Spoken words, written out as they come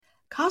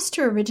Costs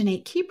to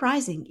originate keep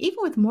rising, even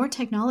with more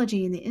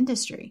technology in the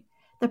industry.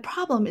 The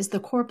problem is the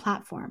core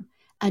platform.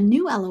 A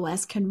new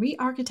LOS can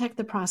re-architect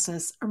the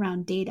process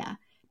around data,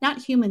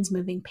 not humans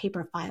moving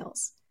paper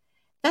files.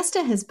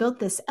 Vesta has built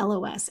this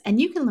LOS, and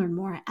you can learn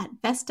more at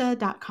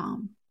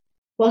Vesta.com.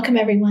 Welcome,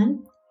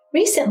 everyone.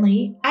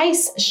 Recently,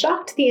 ICE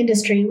shocked the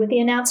industry with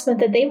the announcement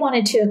that they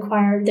wanted to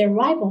acquire their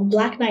rival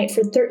Black Knight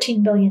for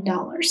 $13 billion.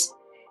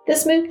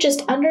 This move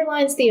just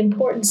underlines the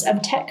importance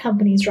of tech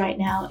companies right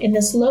now in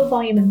this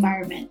low-volume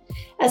environment,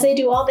 as they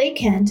do all they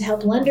can to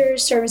help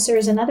lenders,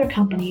 servicers, and other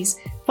companies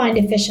find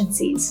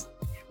efficiencies.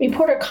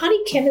 Reporter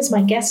Connie Kim is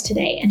my guest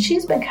today, and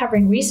she's been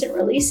covering recent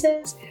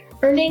releases,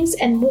 earnings,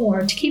 and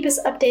more to keep us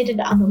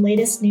updated on the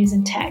latest news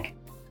in tech.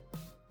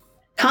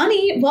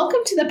 Connie,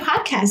 welcome to the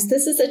podcast.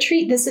 This is a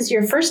treat. This is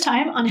your first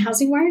time on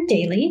HousingWire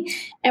Daily,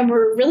 and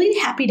we're really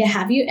happy to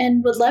have you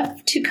and would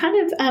love to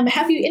kind of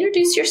have you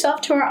introduce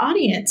yourself to our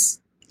audience.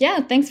 Yeah,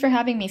 thanks for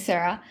having me,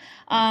 Sarah.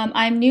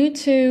 I'm new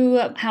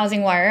to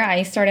HousingWire.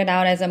 I started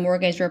out as a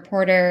mortgage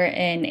reporter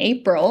in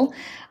April.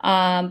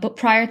 But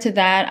prior to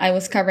that, I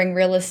was covering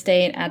real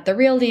estate at The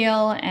Real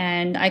Deal,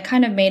 and I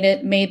kind of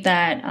made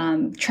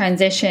that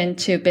transition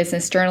to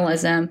business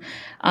journalism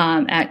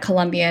at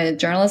Columbia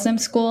Journalism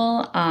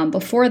School.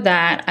 Before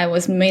that, I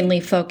was mainly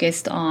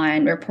focused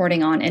on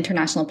reporting on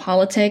international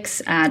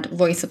politics at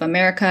Voice of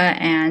America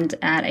and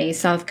at a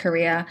South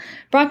Korea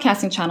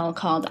broadcasting channel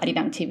called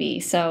Arirang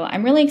TV. So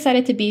I'm really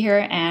excited to be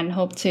here and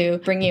hope to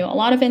bring you a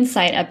lot of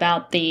insight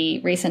about the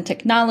recent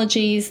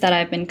technologies that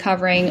I've been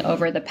covering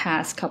over the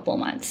past couple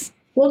months.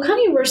 Well,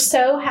 Connie, we're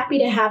so happy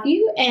to have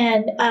you,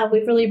 and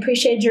we've really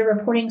appreciated your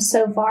reporting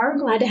so far.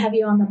 Glad to have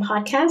you on the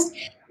podcast.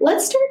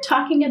 Let's start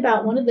talking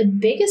about one of the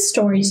biggest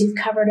stories you've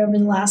covered over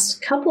the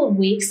last couple of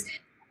weeks,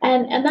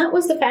 and that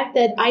was the fact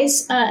that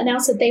ICE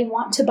announced that they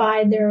want to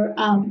buy their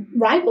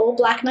rival,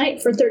 Black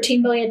Knight, for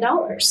 $13 billion.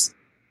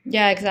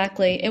 Yeah,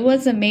 exactly. It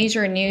was a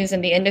major news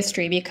in the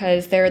industry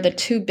because they're the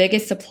two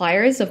biggest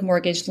suppliers of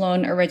mortgage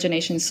loan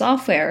origination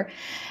software.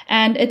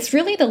 And it's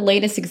really the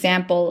latest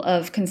example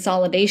of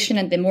consolidation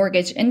in the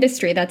mortgage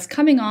industry that's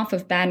coming off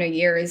of banner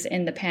years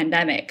in the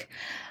pandemic.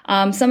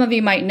 Some of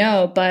you might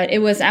know, but it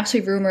was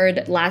actually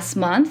rumored last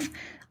month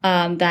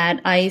that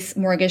ICE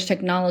Mortgage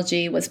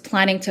Technology was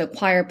planning to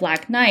acquire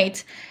Black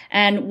Knight.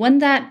 And when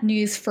that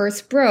news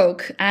first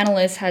broke,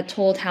 analysts had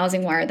told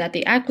HousingWire that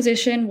the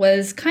acquisition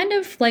was kind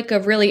of like a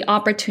really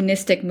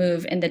opportunistic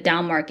move in the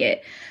down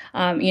market.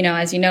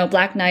 As you know,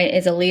 Black Knight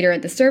is a leader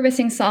in the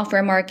servicing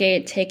software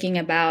market, taking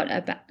up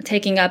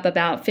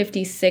about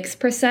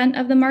 56%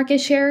 of the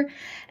market share.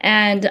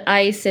 And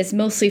ICE is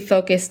mostly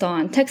focused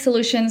on tech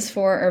solutions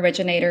for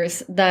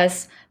originators,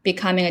 thus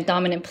becoming a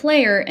dominant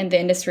player in the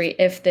industry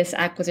if this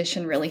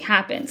acquisition really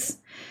happens.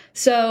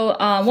 So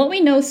what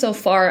we know so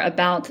far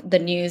about the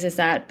news is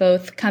that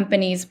both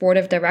companies' board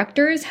of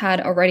directors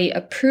had already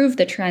approved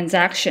the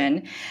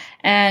transaction.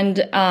 And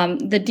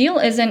the deal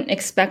isn't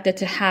expected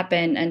to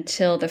happen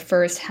until the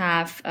first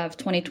half of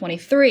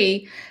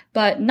 2023,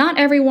 but not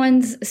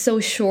everyone's so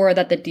sure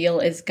that the deal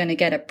is going to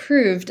get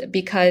approved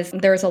because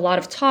there's a lot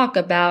of talk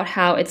about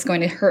how it's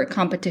going to hurt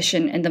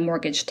competition in the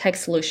mortgage tech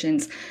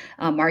solutions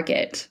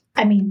market.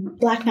 I mean,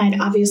 Black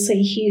Knight,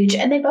 obviously huge,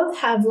 and they both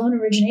have loan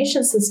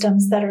origination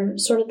systems that are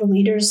sort of the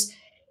leaders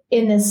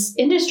in this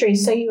industry.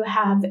 So you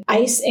have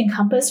ICE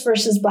Encompass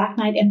versus Black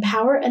Knight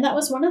Empower. And that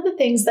was one of the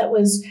things that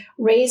was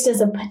raised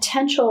as a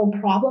potential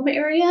problem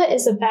area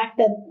is the fact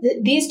that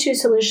these two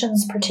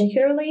solutions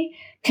particularly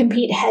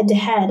compete head to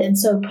head. And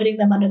so putting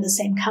them under the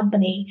same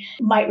company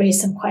might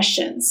raise some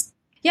questions.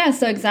 Yeah,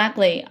 so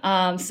exactly.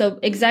 So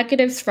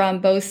executives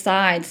from both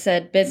sides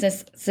said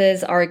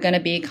businesses are going to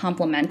be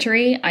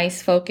complementary.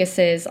 ICE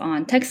focuses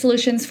on tech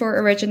solutions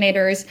for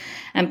originators,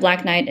 and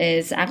Black Knight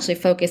is actually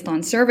focused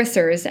on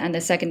servicers and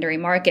the secondary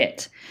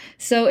market.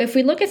 So if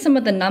we look at some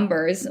of the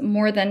numbers,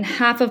 more than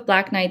half of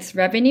Black Knight's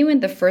revenue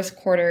in the first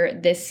quarter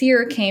this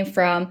year came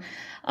from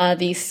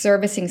the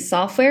servicing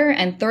software,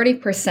 and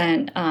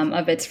 30%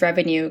 of its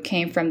revenue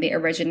came from the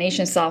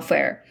origination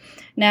software.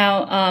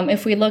 Now,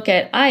 if we look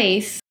at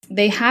ICE,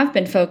 they have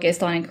been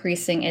focused on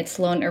increasing its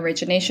loan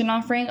origination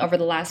offering over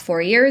the last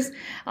 4 years.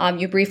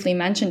 You briefly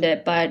mentioned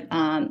it, but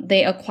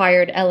they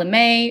acquired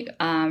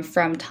LMA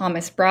from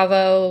Thomas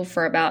Bravo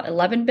for about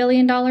 $11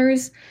 billion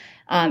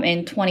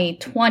in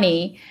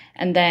 2020.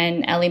 And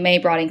then Ellie Mae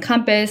brought in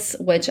Encompass,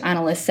 which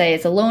analysts say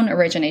is a loan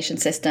origination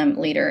system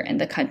leader in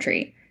the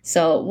country.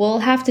 So we'll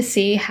have to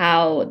see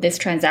how this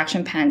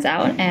transaction pans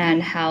out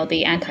and how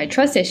the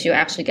antitrust issue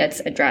actually gets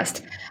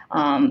addressed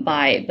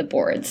by the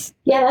boards.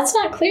 Yeah, that's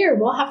not clear.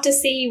 We'll have to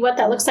see what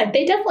that looks like.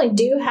 They definitely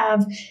do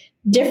have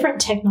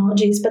different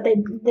technologies, but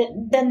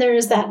then there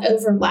is that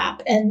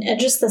overlap, and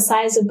just the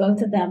size of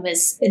both of them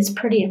is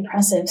pretty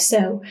impressive.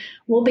 So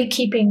we'll be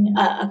keeping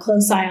a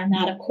close eye on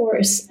that, of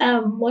course.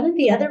 One of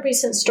the other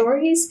recent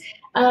stories,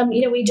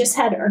 we just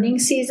had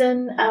earnings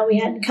season. We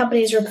had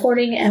companies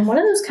reporting, and one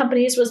of those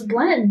companies was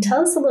Blend.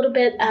 Tell us a little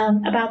bit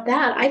about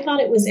that. I thought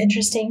it was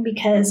interesting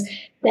because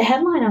the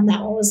headline on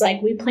that one was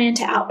like, we plan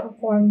to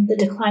outperform the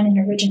decline in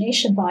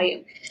origination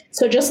volume.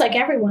 So just like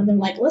everyone, they're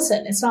like,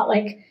 listen, it's not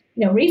like,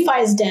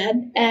 refi is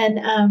dead.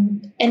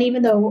 And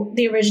even though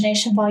the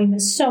origination volume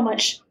is so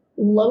much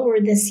lower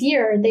this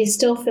year, they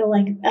still feel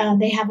like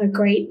they have a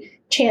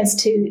great chance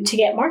to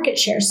get market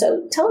share.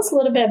 So tell us a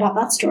little bit about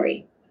that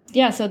story.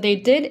 Yeah, so they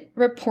did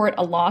report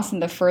a loss in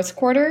the first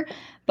quarter,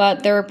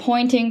 but they're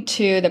pointing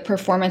to the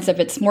performance of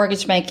its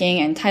mortgage banking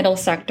and title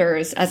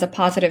sectors as a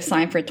positive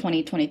sign for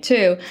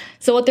 2022.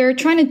 So what they're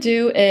trying to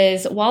do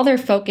is, while they're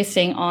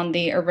focusing on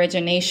the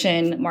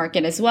origination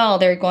market as well,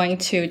 they're going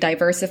to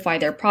diversify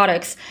their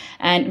products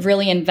and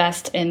really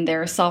invest in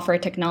their software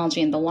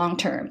technology in the long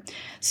term.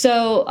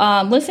 So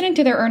listening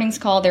to their earnings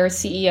call, their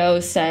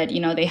CEO said,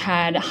 they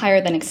had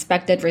higher than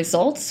expected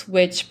results,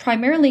 which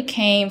primarily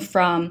came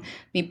from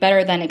the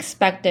better than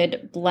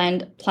expected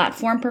Blend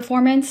platform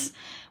performance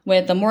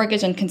with the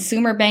mortgage and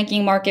consumer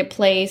banking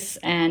marketplace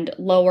and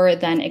lower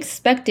than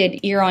expected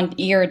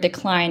year-on-year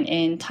decline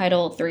in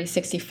Title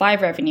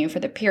 365 revenue for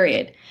the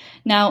period.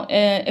 Now,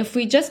 if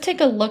we just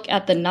take a look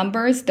at the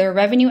numbers, their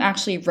revenue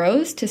actually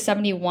rose to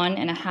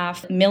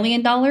 $71.5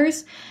 million,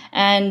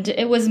 and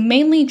it was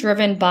mainly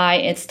driven by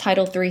its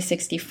Title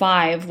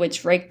 365,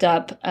 which raked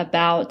up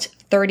about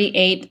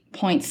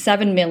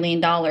 $38.7 million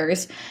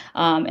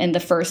in the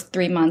first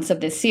 3 months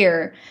of this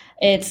year.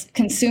 Its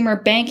consumer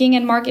banking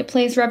and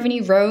marketplace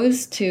revenue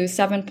rose to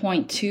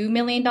 $7.2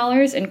 million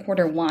in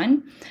quarter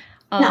one.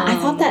 Now, I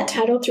thought that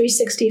Title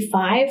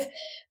 365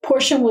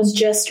 portion was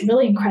just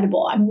really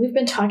incredible. I mean, we've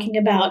been talking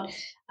about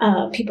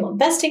people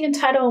investing in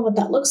title and what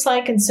that looks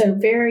like. And so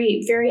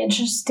very, very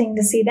interesting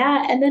to see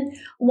that. And then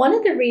one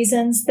of the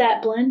reasons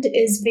that Blend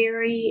is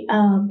very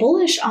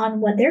bullish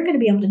on what they're going to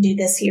be able to do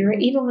this year,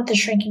 even with the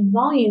shrinking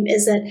volume,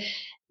 is that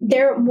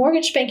their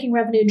mortgage banking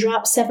revenue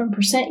dropped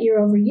 7%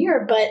 year over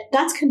year, but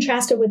that's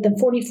contrasted with the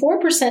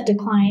 44%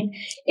 decline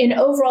in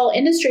overall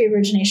industry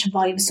origination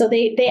volume. So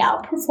they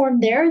outperformed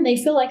there, and they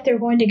feel like they're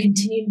going to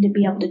continue to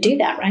be able to do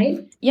that, right?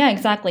 Yeah,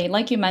 exactly.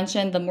 Like you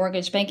mentioned, the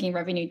mortgage banking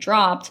revenue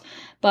dropped,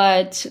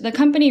 but the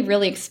company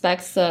really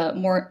expects the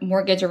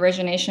mortgage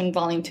origination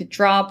volume to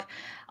drop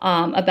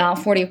about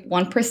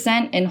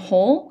 41% in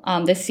whole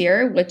this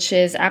year, which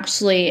is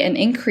actually an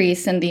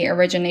increase in the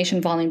origination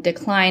volume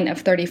decline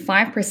of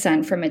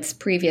 35% from its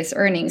previous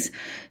earnings.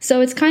 So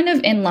it's kind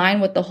of in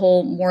line with the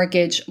whole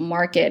mortgage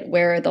market,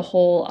 where the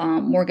whole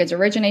mortgage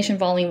origination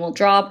volume will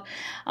drop.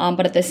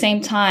 But at the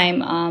same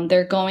time,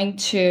 they're going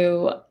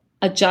to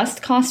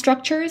adjust cost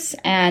structures,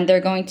 and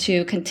they're going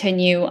to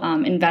continue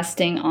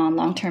investing on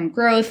long-term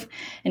growth,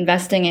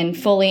 investing in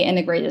fully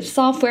integrated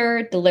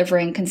software,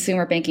 delivering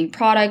consumer banking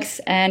products,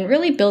 and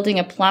really building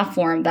a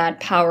platform that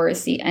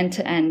powers the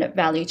end-to-end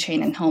value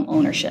chain in home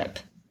ownership.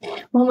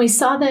 When we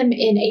saw them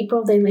in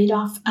April, they laid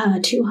off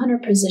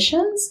 200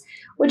 positions,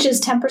 which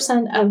is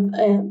 10% of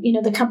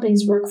the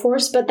company's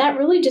workforce. But that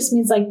really just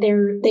means like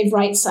they've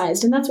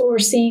right-sized, and that's what we're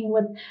seeing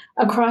with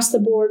across the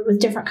board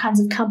with different kinds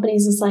of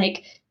companies. Is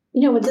like,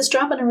 with this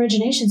drop in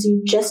originations,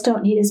 you just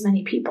don't need as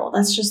many people.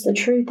 That's just the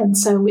truth. And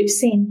so we've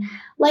seen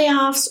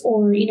layoffs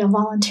or,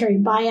 voluntary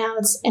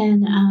buyouts.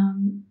 And,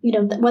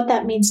 what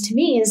that means to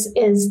me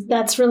is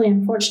that's really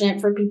unfortunate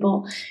for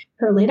people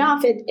who are laid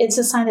off. It's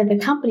a sign that the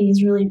company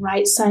is really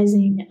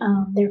right-sizing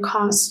their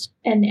costs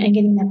and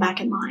getting them back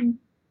in line.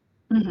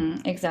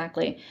 Mm-hmm,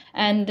 exactly.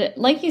 And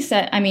like you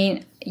said,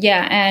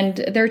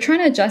 and they're trying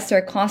to adjust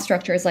their cost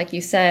structures, like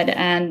you said,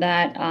 and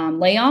that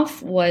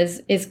layoff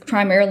is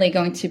primarily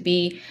going to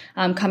be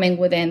coming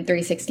within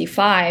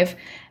 365.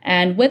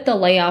 And with the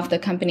layoff, the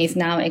company is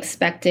now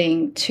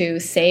expecting to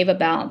save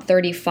about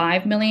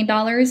 $35 million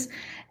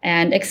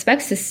and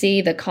expects to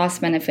see the cost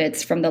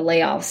benefits from the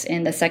layoffs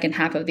in the second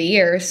half of the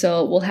year.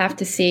 So we'll have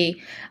to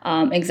see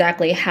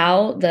exactly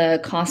how the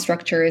cost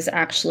structures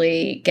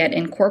actually get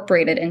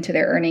incorporated into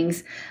their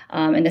earnings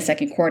in the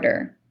second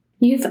quarter.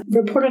 You've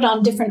reported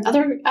on different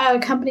other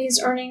companies'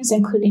 earnings,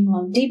 including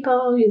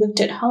loanDepot. You looked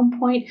at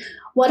HomePoint.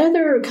 What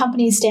other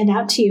companies stand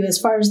out to you as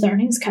far as the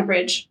earnings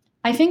coverage?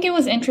 I think it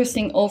was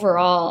interesting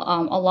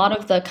overall. A lot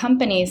of the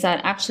companies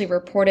that actually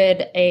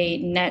reported a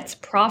net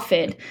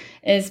profit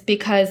is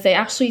because they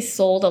actually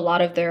sold a lot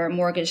of their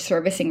mortgage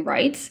servicing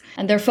rights,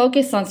 and their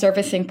focus on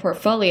servicing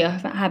portfolio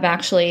have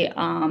actually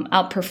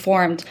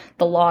outperformed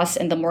the loss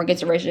in the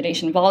mortgage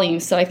origination volume.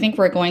 So I think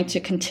we're going to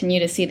continue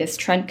to see this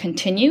trend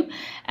continue,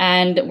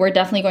 and we're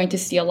definitely going to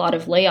see a lot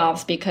of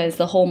layoffs because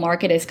the whole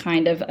market is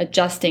kind of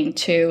adjusting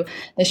to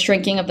the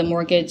shrinking of the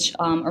mortgage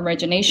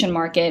origination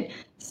market.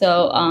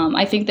 So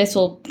I think this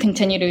will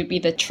continue to be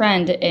the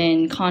trend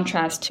in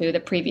contrast to the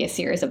previous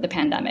years of the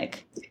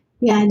pandemic.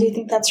 Yeah, I do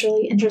think that's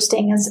really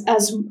interesting.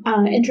 As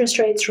interest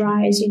rates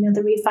rise,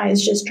 the refi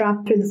has just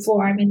dropped through the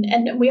floor.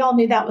 And we all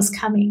knew that was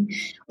coming.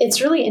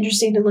 It's really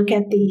interesting to look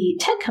at the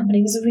tech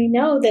companies. We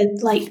know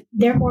that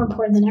they're more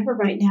important than ever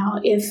right now.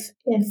 If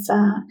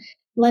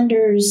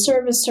lenders,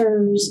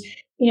 servicers,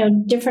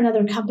 different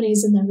other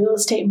companies in the real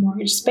estate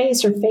mortgage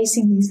space are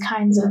facing these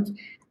kinds of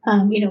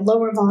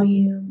lower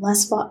volume,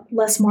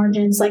 less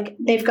margins. Like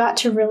they've got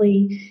to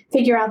really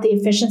figure out the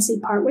efficiency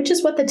part, which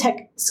is what the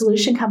tech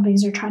solution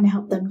companies are trying to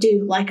help them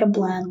do, like a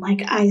Blend,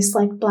 like ICE,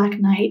 like Black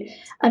Knight.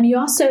 You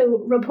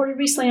also reported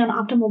recently on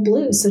Optimal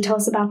Blue. So tell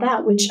us about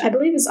that, which I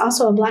believe is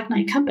also a Black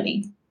Knight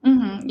company.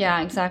 Mm-hmm.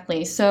 Yeah,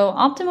 exactly. So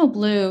Optimal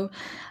Blue,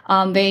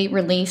 they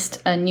released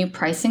a new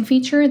pricing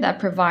feature that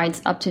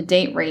provides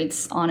up-to-date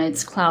rates on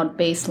its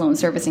cloud-based loan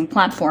servicing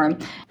platform.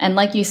 And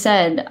like you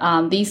said,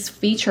 these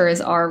features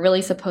are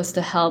really supposed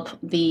to help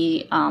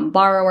the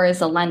borrowers,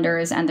 the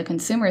lenders, and the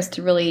consumers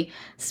to really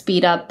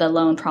speed up the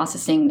loan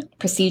processing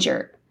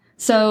procedure.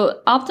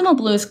 So Optimal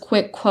Blue's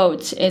Quick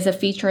Quote is a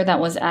feature that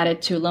was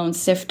added to Loan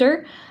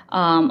Sifter,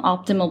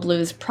 Optimal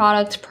Blue's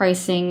product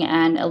pricing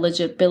and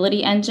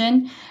eligibility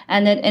engine,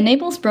 and it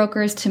enables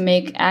brokers to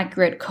make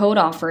accurate code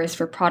offers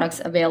for products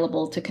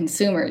available to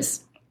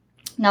consumers.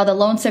 Now, the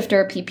Loan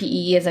Sifter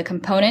PPE is a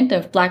component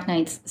of Black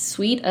Knight's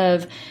suite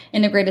of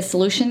integrated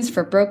solutions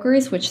for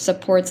brokers, which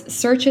supports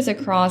searches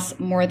across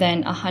more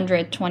than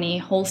 120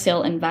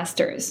 wholesale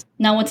investors.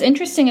 Now, what's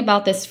interesting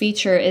about this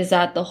feature is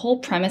that the whole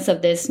premise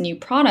of this new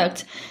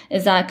product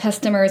is that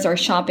customers are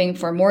shopping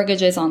for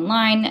mortgages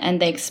online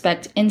and they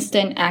expect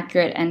instant,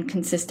 accurate, and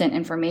consistent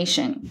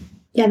information.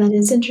 Yeah, that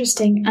is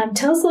interesting.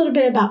 Tell us a little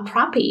bit about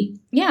Propy.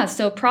 Yeah,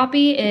 so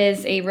Propy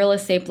is a real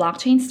estate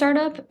blockchain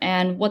startup.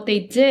 And what they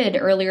did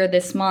earlier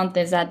this month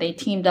is that they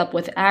teamed up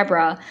with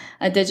Abra,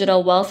 a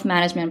digital wealth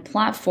management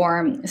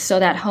platform, so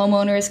that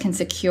homeowners can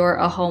secure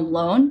a home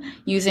loan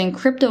using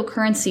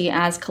cryptocurrency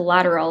as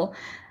collateral.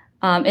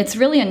 It's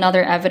really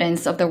another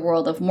evidence of the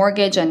world of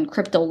mortgage and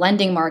crypto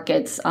lending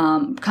markets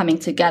coming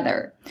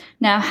together.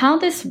 Now, how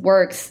this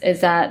works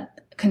is that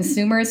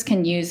consumers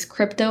can use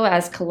crypto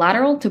as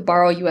collateral to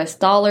borrow US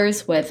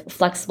dollars with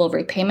flexible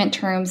repayment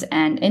terms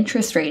and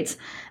interest rates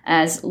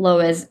as low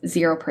as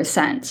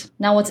 0%.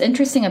 Now, what's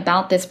interesting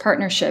about this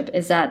partnership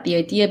is that the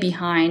idea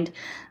behind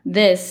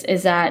this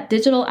is that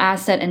digital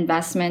asset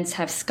investments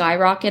have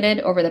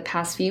skyrocketed over the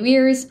past few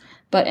years,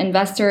 but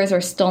investors are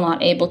still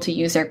not able to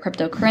use their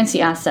cryptocurrency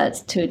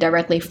assets to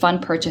directly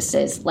fund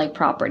purchases like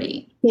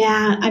property.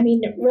 Yeah, I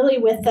mean, really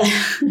with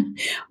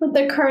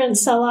the current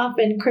sell-off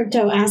in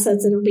crypto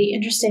assets, it'll be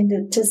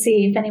interesting to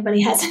see if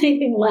anybody has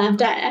anything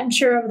left. I'm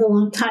sure over the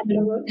long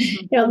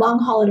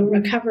haul it'll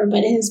recover,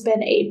 but it has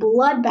been a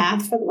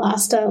bloodbath for the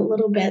last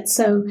little bit.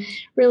 So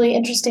really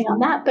interesting on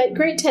that, but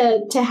great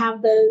to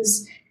have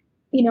those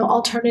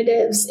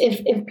alternatives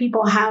if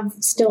people have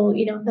still,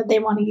 that they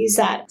want to use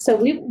that. So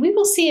we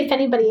will see if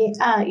anybody,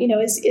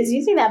 is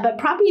using that. But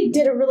Propy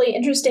did a really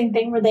interesting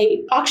thing where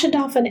they auctioned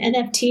off an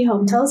NFT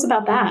home. Tell us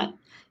about that.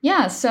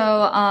 Yeah,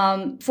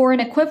 so for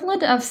an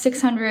equivalent of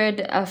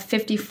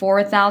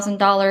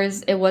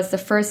 $654,000, it was the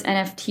first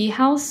NFT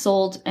house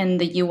sold in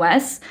the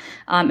US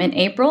in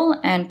April,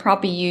 and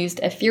Propy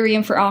used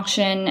Ethereum for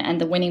auction, and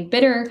the winning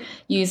bidder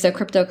used the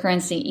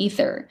cryptocurrency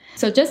Ether.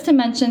 So just to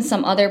mention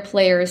some other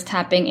players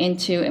tapping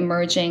into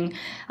emerging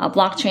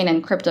blockchain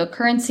and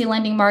cryptocurrency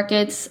lending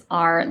markets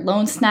are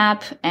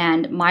LoanSnap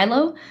and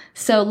Milo.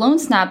 So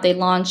LoanSnap, they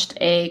launched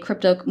a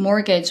crypto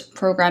mortgage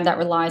program that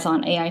relies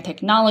on AI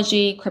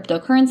technology,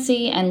 cryptocurrency,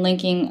 and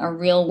linking a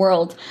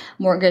real-world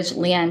mortgage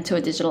lien to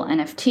a digital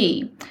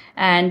NFT.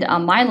 And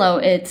Milo,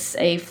 it's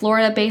a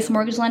Florida-based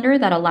mortgage lender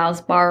that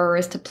allows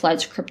borrowers to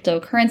pledge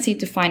cryptocurrency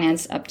to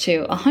finance up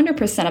to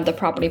 100% of the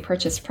property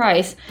purchase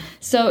price.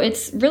 So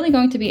it's really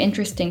going to be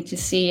interesting to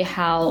see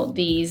how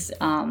these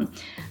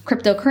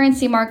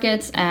cryptocurrency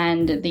markets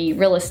and the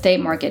real estate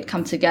market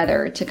come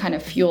together to kind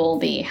of fuel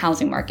the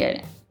housing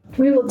market.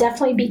 We will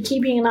definitely be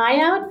keeping an eye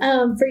out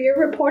for your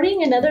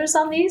reporting and others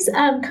on these.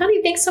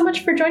 Connie, thanks so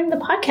much for joining the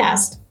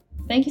podcast.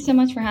 Thank you so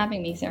much for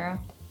having me, Sarah.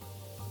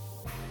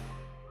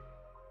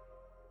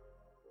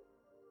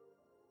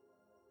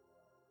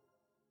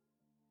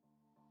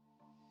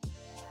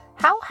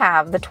 How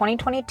have the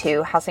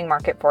 2022 housing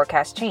market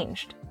forecasts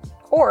changed?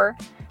 Or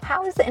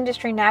how is the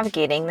industry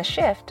navigating the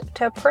shift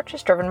to a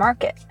purchase-driven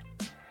market?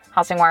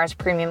 HousingWire's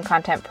premium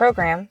content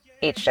program,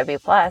 HW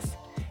Plus,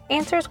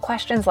 answers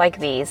questions like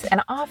these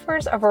and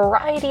offers a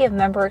variety of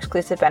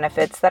member-exclusive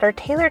benefits that are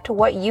tailored to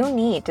what you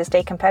need to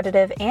stay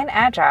competitive and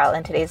agile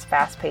in today's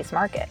fast-paced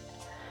market.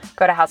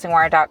 Go to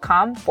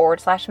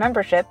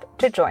housingwire.com/membership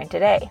to join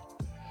today.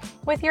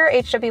 With your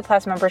HW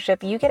Plus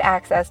membership, you get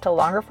access to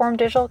longer-form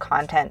digital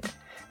content,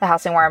 the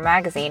HousingWire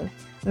magazine,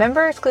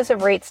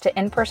 member-exclusive rates to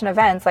in-person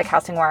events like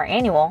HousingWire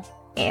Annual,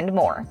 and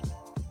more.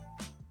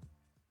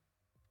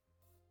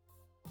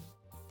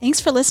 Thanks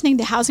for listening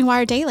to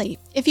HousingWire Daily.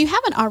 If you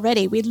haven't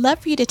already, we'd love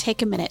for you to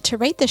take a minute to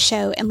rate the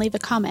show and leave a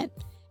comment.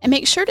 And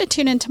make sure to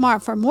tune in tomorrow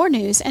for more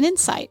news and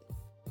insight.